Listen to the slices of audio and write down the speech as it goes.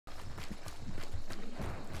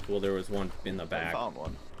Well, there was one in the back. I found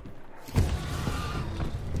one.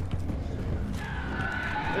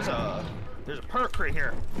 There's a perk right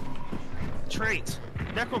here. Trait.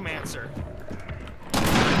 Necromancer.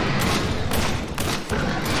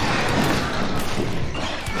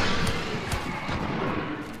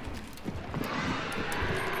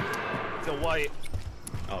 The white.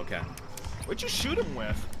 Okay. What'd you shoot him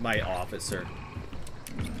with? My officer.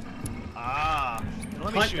 Ah.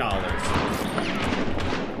 Let me Hunt shoot dollars.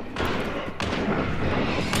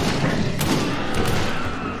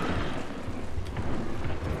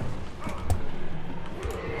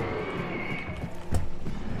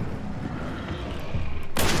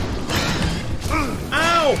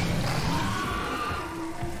 Ow!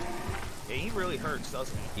 Yeah, he really hurts,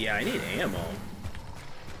 doesn't he? Yeah, I need ammo.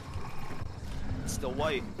 It's still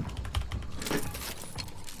white.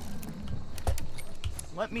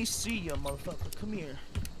 Let me see you, motherfucker. Come here.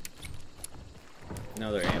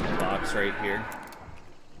 Another ammo box right here.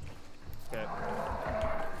 Okay.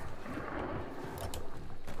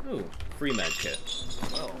 Ooh, free med kit.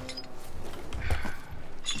 Well.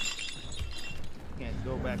 Can't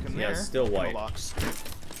go back in Yeah, there. still Ammo white. box.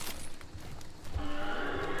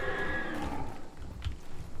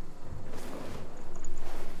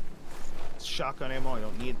 Shotgun ammo. I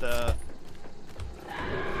don't need that.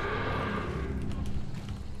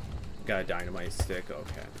 Got a dynamite stick.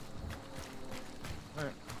 Okay.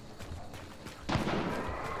 Alright.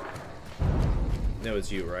 That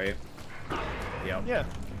was you, right? Yep. Yeah.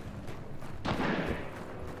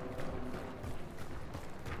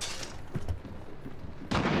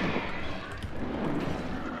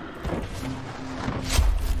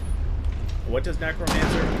 What does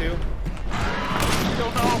Necromancer do? I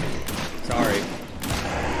don't know. Sorry.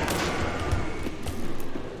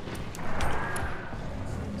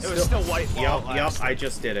 It was still white. Yep, I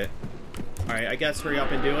just did it. Alright, I guess hurry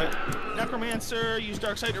up and do it. Necromancer, use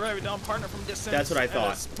dark sight to drive it down partner from distance. That's what I at a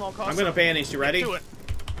thought. small cost. I'm gonna banish. You ready? Do it.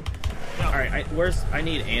 Yeah. Alright, I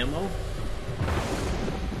need ammo.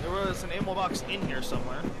 There was an ammo box in here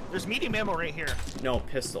somewhere. There's medium ammo right here. No,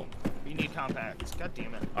 pistol. You need compacts. God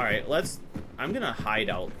damn it. Alright, I'm gonna hide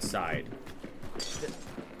outside.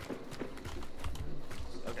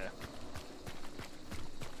 Okay.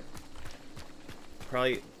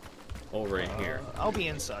 Probably over in here. I'll be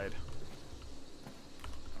inside.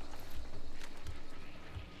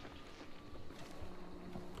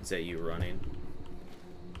 Is that you running?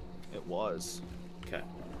 It was. Okay.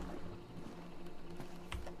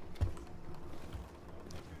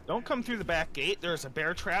 Don't come through the back gate. There's a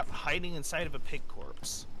bear trap hiding inside of a pig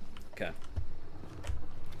corpse. Okay.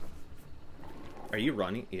 Are you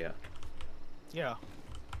running? Yeah. Yeah.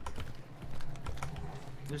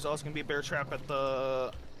 There's also gonna be a bear trap at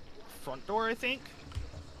the front door, I think.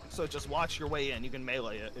 So just watch your way in. You can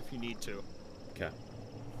melee it if you need to. Okay.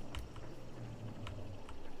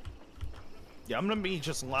 Yeah, I'm gonna be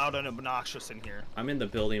just loud and obnoxious in here. I'm in the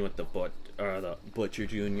building with the Butcher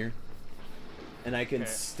Jr. And I can Okay.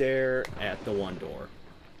 stare at the one door.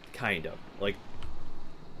 Kind of. Like,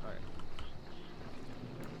 Alright.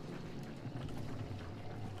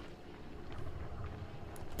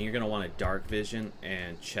 you're gonna want a dark vision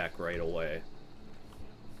and check right away.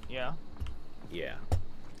 Yeah. Yeah.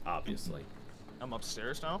 Obviously. I'm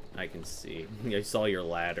upstairs now. I can see. I saw your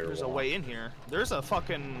ladder. There's a walk. way in here. There's a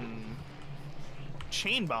fucking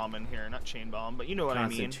chain bomb in here. Not chain bomb, but you know what I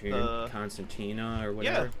mean. Constantina or Yeah.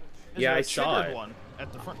 whatever. There's Yeah, a I saw triggered it. one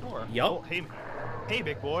at the front door. Yup. Oh, hey,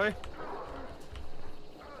 big boy.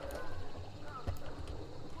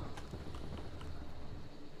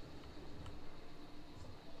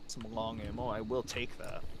 Some long ammo. I will take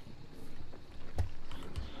that.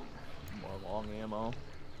 More long ammo.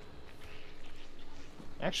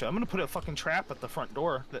 Actually, I'm gonna put a fucking trap at the front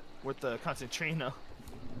door with the concertina,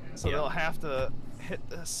 so Yeah. they'll have to hit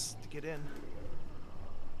this to get in.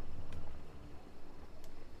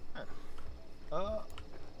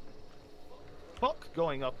 Fuck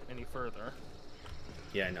going up any further.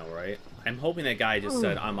 Yeah, I know, right? I'm hoping that guy just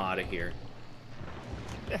said, I'm out of here.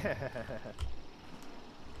 You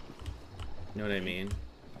know what I mean?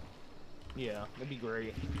 Yeah, that'd be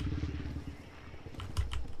great.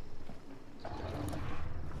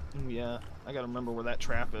 Yeah, I gotta remember where that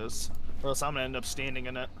trap is, or else I'm gonna end up standing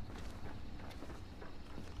in it.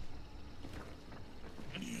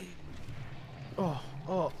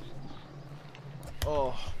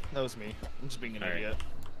 Oh, that was me. I'm just being an All right. idiot.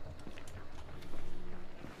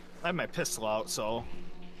 I have my pistol out, so...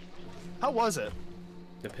 How was it?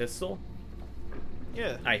 The pistol?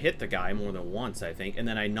 Yeah. I hit the guy more than once, I think, and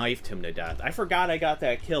then I knifed him to death. I forgot I got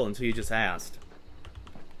that kill until you just asked.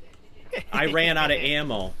 I ran out of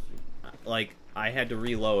ammo. Like, I had to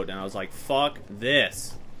reload, and I was like, fuck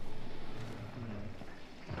this.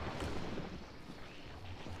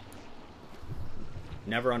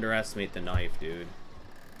 Never underestimate the knife, dude.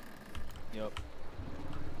 Yep.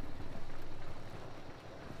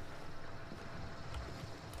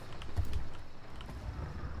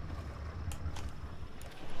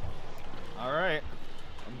 Alright.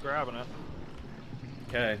 I'm grabbing it.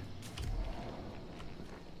 Okay.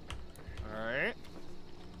 Alright.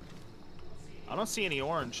 I don't see any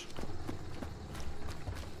orange.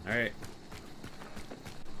 Alright.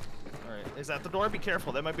 Alright. Is that the door? Be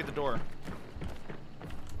careful. That might be the door.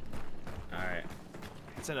 Alright.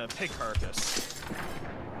 It's in a pig carcass.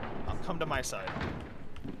 I'll come to my side.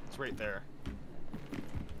 It's right there.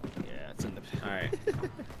 Yeah, it's in the... Alright.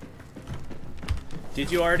 Did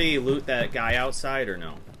you already loot that guy outside or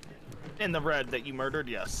no? In the red that you murdered,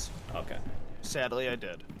 yes. Okay. Sadly, I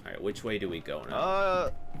did. Alright, which way do we go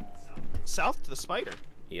now? South to the spider.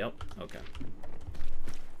 Yep, okay.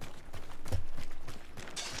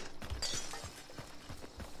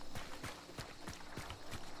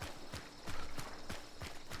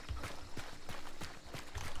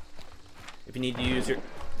 If you need to use your...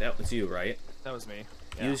 That was you, right? That was me.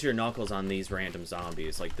 Yeah. Use your knuckles on these random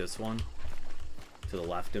zombies, like this one. To the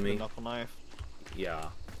left of me. The knuckle knife. Yeah.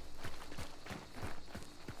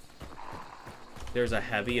 There's a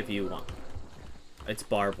heavy if you want. It's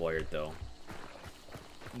barbed wired, though.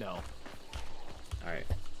 No. Alright.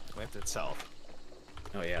 We have to south.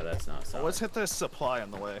 Oh, yeah, that's not south. Well, let's hit this supply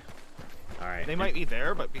on the way. Alright. They might be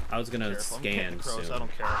there, but be I was gonna careful. scan crows, soon. I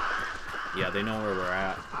don't care. Yeah, they know where we're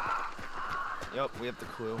at. Yep, we have the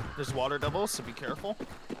clue. There's water doubles, so be careful.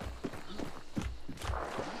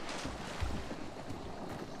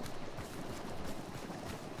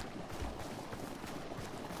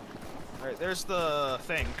 Alright, there's the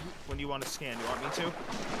thing. When you want to scan, you want me to?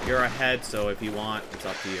 You're ahead, so if you want, it's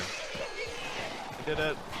up to you. I did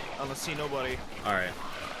it. I don't see nobody. Alright.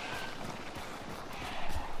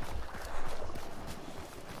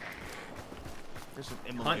 There's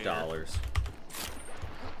an Hunt immolator. dollars.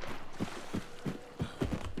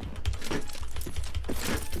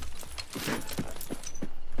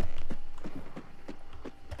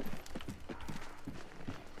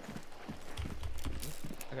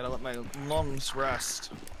 I gotta let my lungs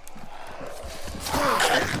rest.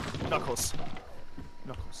 Knuckles.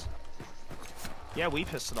 Knuckles. Yeah, we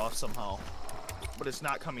pissed it off somehow. But it's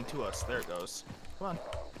not coming to us. There it goes. Come on.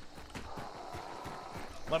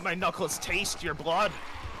 Let my knuckles taste your blood.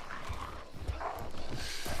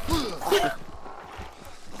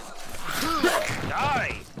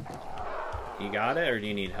 Die! You got it, or do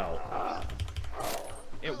you need help?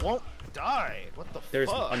 It won't die. What the There's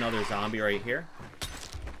fuck? another zombie right here.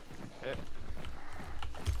 Okay.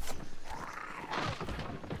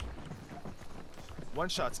 One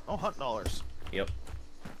shots. Oh, hunt dollars. Yep.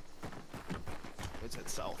 It's at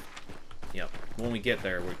south. Yep. When we get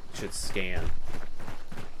there, we should scan.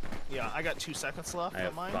 Yeah, I got 2 seconds left I on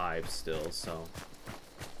have mine. 5 still, so...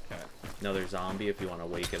 Okay. Another zombie if you want to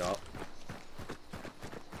wake it up.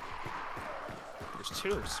 There's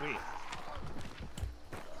 2. Sweet.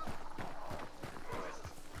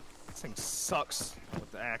 This thing sucks with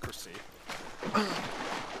the accuracy.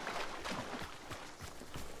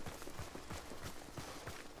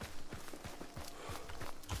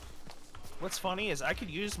 What's funny is I could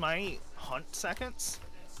use my hunt seconds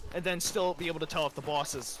and then still be able to tell if the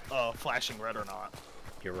boss is flashing red or not.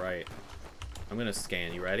 You're right. I'm gonna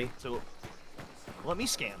scan. You ready? So, let me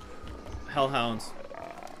scan. Hellhounds.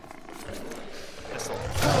 Pistol.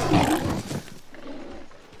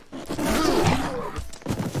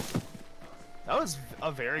 That was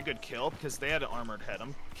a very good kill because they had an armored head.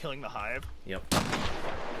 I'm killing the hive. Yep.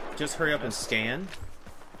 Just hurry up and scan.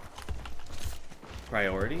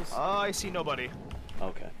 Priorities? I see nobody.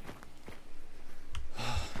 Okay.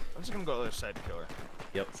 I'm just gonna go to the other side to kill her.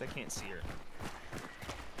 Yep. 'Cause I can't see her.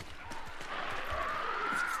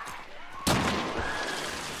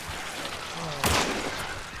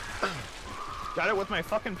 Got it with my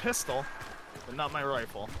fucking pistol, but not my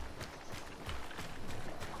rifle.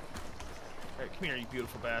 Alright, come here, you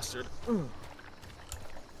beautiful bastard.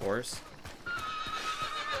 Horse.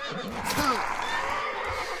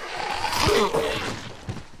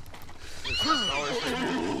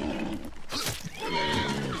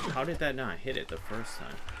 How did that not hit it the first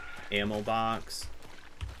time? Ammo box.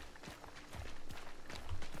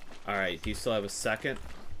 Alright, do you still have a second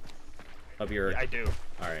of your... Yeah, I do.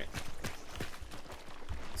 Alright.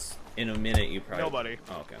 In a minute you probably... Nobody.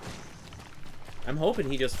 Oh, okay. I'm hoping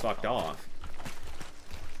he just fucked off.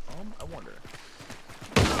 I wonder.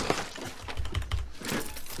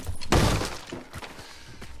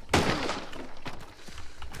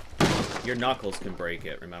 Your knuckles can break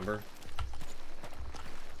it, remember?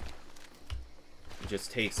 It just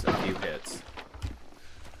takes a few hits.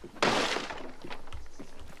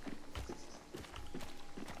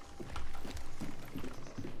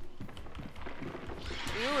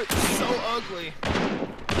 Ew, it's so ugly.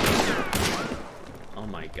 Oh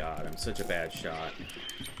my god, I'm such a bad shot.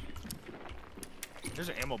 There's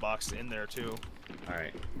an ammo box in there too.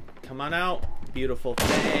 Alright. Come on out, beautiful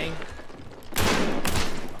thing.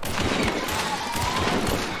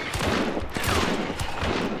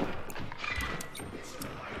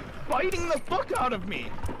 Biting the fuck out of me!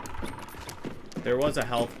 There was a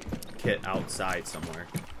health kit outside somewhere.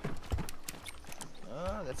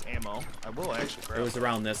 That's ammo. I will actually grab It was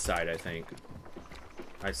around this side, I think.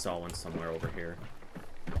 I saw one somewhere over here.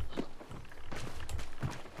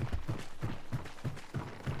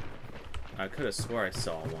 I could have swore I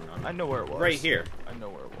saw one on. I know where it was. Right here. I know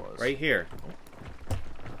where it was. Right here.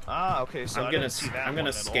 Ah, okay. So I'm gonna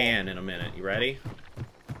scan in a minute. You ready?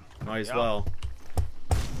 Might as Yep. well.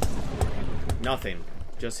 Nothing.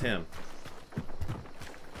 Just him.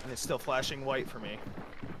 And it's still flashing white for me.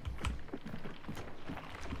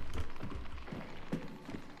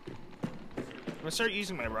 I'm gonna start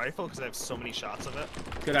using my rifle because I have so many shots of it.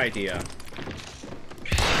 Good idea.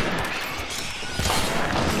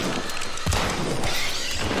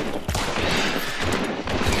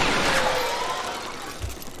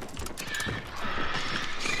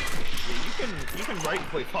 You can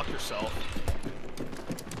rightfully fuck yourself.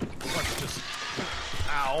 Let's just...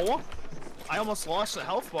 Ow! I almost lost the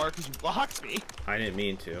health bar because you blocked me. I didn't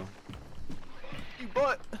mean to. You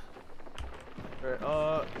butt.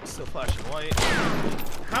 Alright, still flashing white.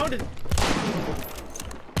 How did...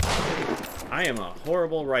 I am a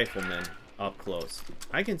horrible rifleman up close.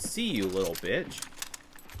 I can see you, little bitch.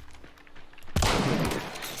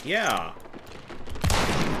 Yeah.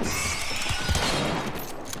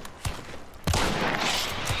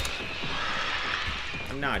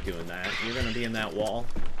 I'm not doing that. You're gonna be in that wall.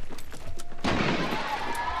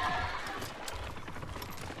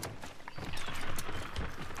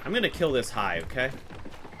 I'm gonna kill this hive, okay?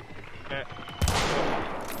 Okay.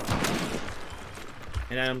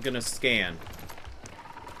 And I'm gonna scan.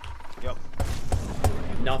 Yep.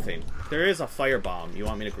 Nothing. There is a firebomb. You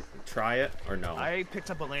want me to try it or no? I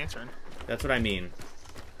picked up a lantern. That's what I mean.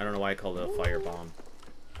 I don't know why I called it a firebomb.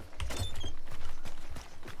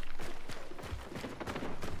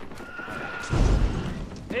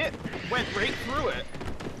 It went right through it.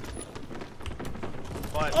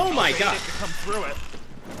 But Oh my god! It to come through it.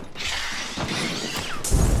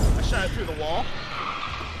 I shot it through the wall.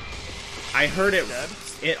 I heard it. Dead.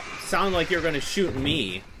 It sounded like you were gonna shoot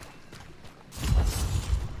me.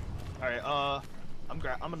 Alright, I'm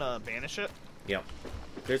gonna banish it. Yep.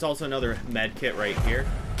 There's also another med kit right here.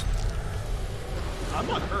 I'm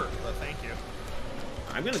not hurt, but thank you.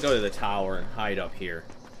 I'm gonna go to the tower and hide up here.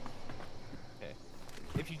 Okay.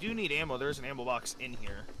 If you do need ammo, there's an ammo box in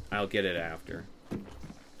here. I'll get it after.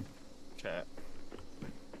 Okay.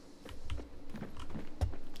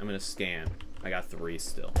 I'm gonna scan. I got 3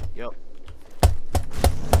 still. Yep.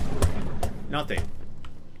 Nothing.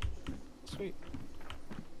 Sweet.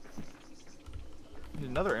 Need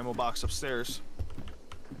another ammo box upstairs.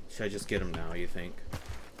 Should I just get them now, you think?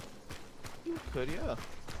 You could, yeah.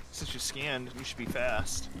 Since you scanned, you should be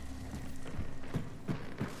fast.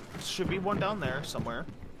 There should be one down there somewhere.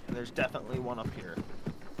 And there's definitely one up here.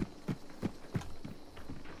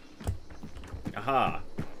 Aha.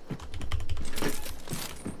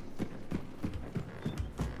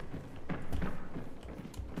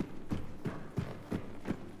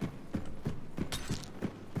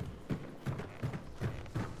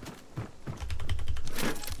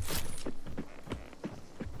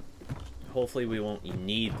 Hopefully we won't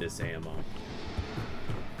need this ammo.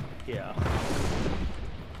 Yeah.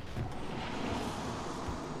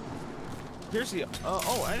 Here's the...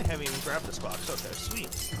 oh, I haven't even grabbed this box. Okay,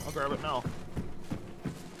 sweet. I'll grab it now.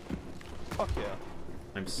 Fuck yeah.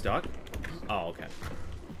 I'm stuck? Oh, okay.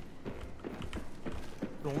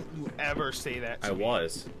 Don't you ever say that to me. I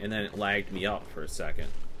was, and then it lagged me up for a second.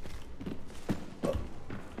 Alright,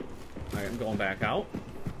 I'm going back out.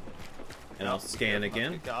 And I'll scan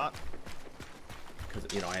again. Got.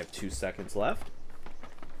 Because, you know, I have 2 seconds left.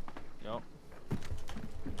 Yep.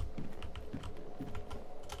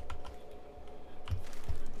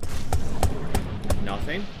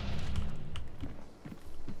 Nothing.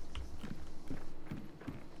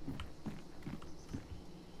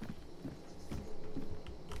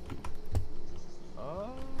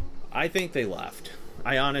 I think they left.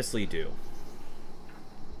 I honestly do.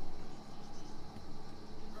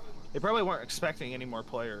 They probably weren't expecting any more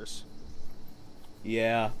players.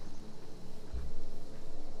 Yeah.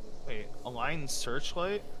 Wait, align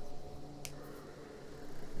searchlight?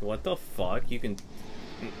 What the fuck? You can...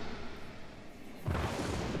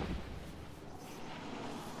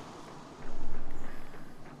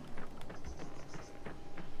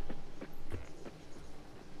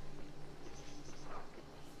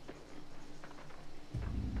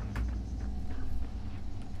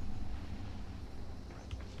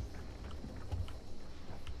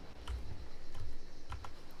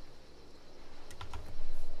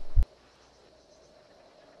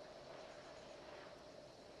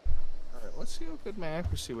 Alright, let's see how good my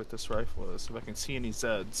accuracy with this rifle is, if I can see any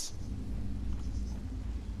Zeds.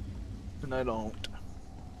 And I don't.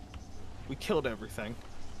 We killed everything.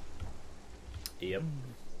 Yep.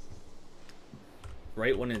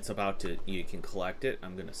 Right when it's about to... You can collect it,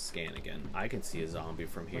 I'm gonna scan again. I can see a zombie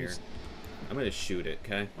from here. I'm gonna shoot it,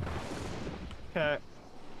 okay? Okay.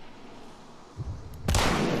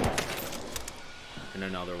 And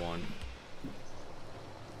another one.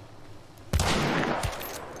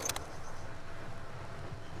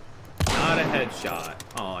 Not a headshot.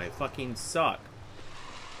 Oh, I fucking suck.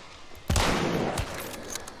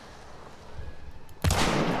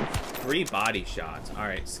 Three body shots.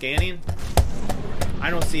 Alright, scanning. I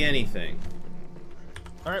don't see anything.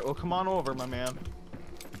 Alright, well come on over, my man.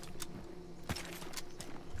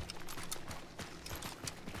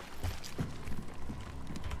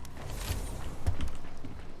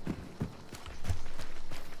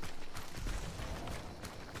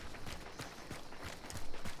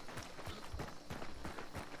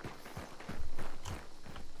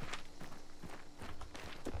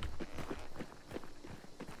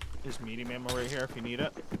 There's medium ammo right here if you need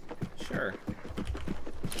it. Sure.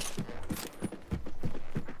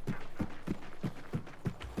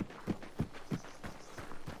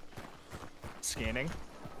 Scanning.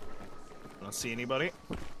 Don't see anybody.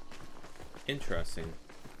 Interesting.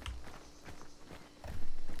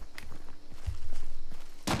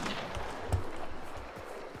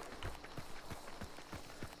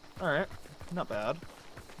 Alright. Not bad.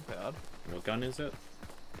 Not bad. What gun is it?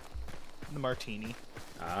 The martini.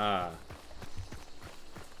 Ah.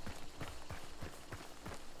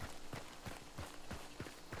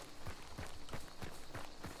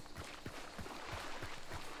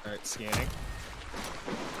 Alright, scanning.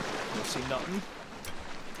 Don't see nothing.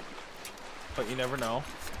 But you never know.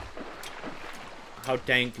 How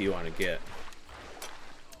dank do you want to get?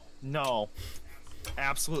 No.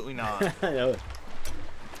 Absolutely not.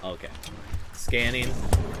 Okay. Scanning.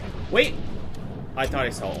 Wait! I thought I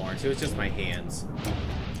saw orange. It was just my hands.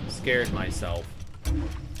 Scared myself.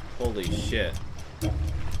 Holy shit.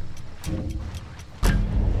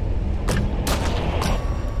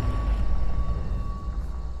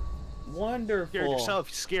 Wonderful. Scared yourself.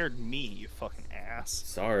 You scared me, you fucking ass.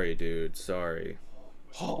 Sorry, dude. Sorry.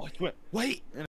 Oh, you went, wait!